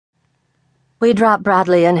We drop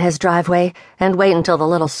Bradley in his driveway and wait until the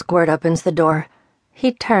little squirt opens the door.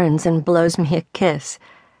 He turns and blows me a kiss.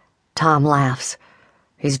 Tom laughs.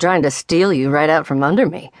 He's trying to steal you right out from under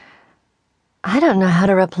me. I don't know how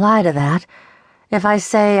to reply to that. If I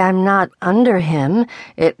say I'm not under him,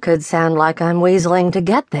 it could sound like I'm weaseling to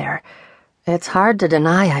get there. It's hard to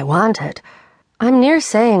deny I want it. I'm near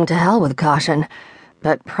saying to hell with caution,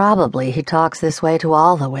 but probably he talks this way to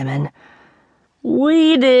all the women.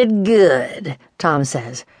 We did good, Tom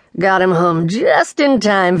says. Got him home just in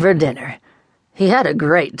time for dinner. He had a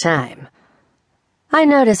great time. I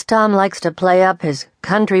notice Tom likes to play up his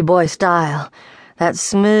country boy style. That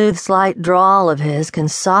smooth, slight drawl of his can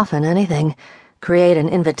soften anything, create an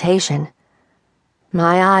invitation.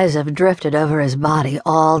 My eyes have drifted over his body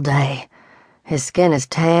all day. His skin is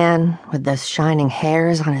tan, with the shining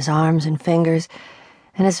hairs on his arms and fingers,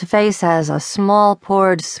 and his face has a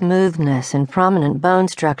small-pored smoothness and prominent bone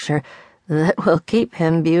structure that will keep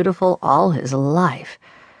him beautiful all his life.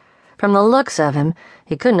 From the looks of him,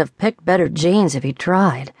 he couldn't have picked better genes if he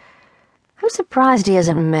tried. I'm surprised he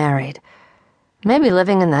isn't married. Maybe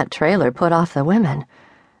living in that trailer put off the women.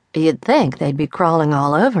 You'd think they'd be crawling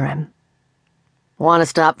all over him. Want to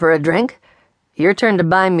stop for a drink? Your turn to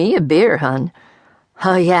buy me a beer, hun.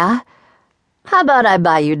 Oh, yeah? How about I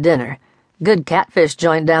buy you dinner? Good catfish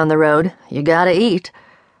joint down the road. You gotta eat.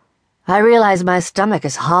 I realize my stomach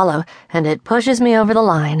is hollow, and it pushes me over the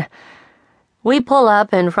line. We pull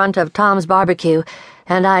up in front of Tom's barbecue,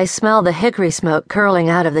 and I smell the hickory smoke curling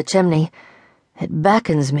out of the chimney. It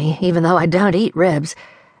beckons me, even though I don't eat ribs.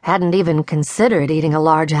 Hadn't even considered eating a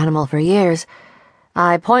large animal for years.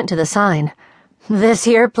 I point to the sign. This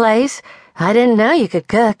here place? I didn't know you could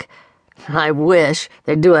cook. I wish.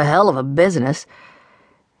 They'd do a hell of a business.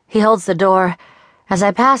 He holds the door. As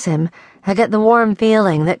I pass him, I get the warm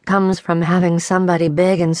feeling that comes from having somebody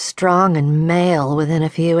big and strong and male within a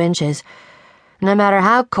few inches. No matter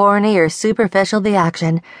how corny or superficial the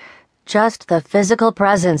action, just the physical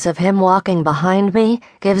presence of him walking behind me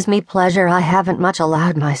gives me pleasure I haven't much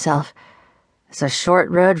allowed myself. It's a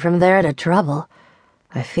short road from there to trouble.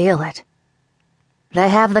 I feel it. They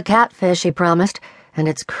have the catfish he promised, and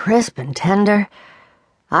it's crisp and tender.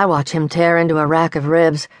 I watch him tear into a rack of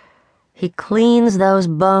ribs. He cleans those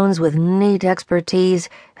bones with neat expertise,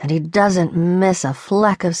 and he doesn't miss a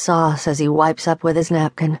fleck of sauce as he wipes up with his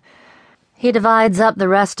napkin. He divides up the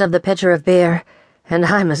rest of the pitcher of beer, and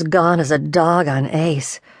I'm as gone as a dog on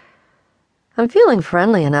Ace. I'm feeling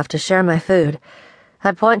friendly enough to share my food.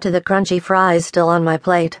 I point to the crunchy fries still on my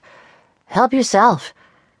plate. Help yourself.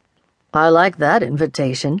 I like that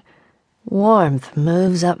invitation. Warmth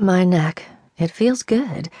moves up my neck. It feels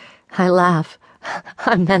good. I laugh.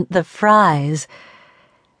 I meant the fries.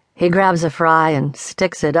 He grabs a fry and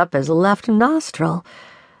sticks it up his left nostril.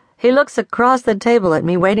 He looks across the table at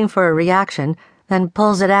me, waiting for a reaction, then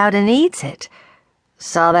pulls it out and eats it.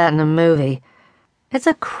 Saw that in a movie. It's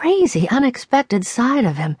a crazy, unexpected side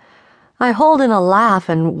of him. I hold in a laugh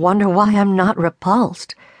and wonder why I'm not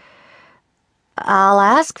repulsed. I'll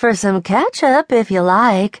ask for some ketchup if you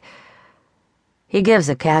like. He gives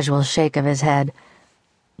a casual shake of his head.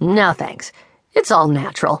 No, thanks. It's all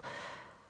natural.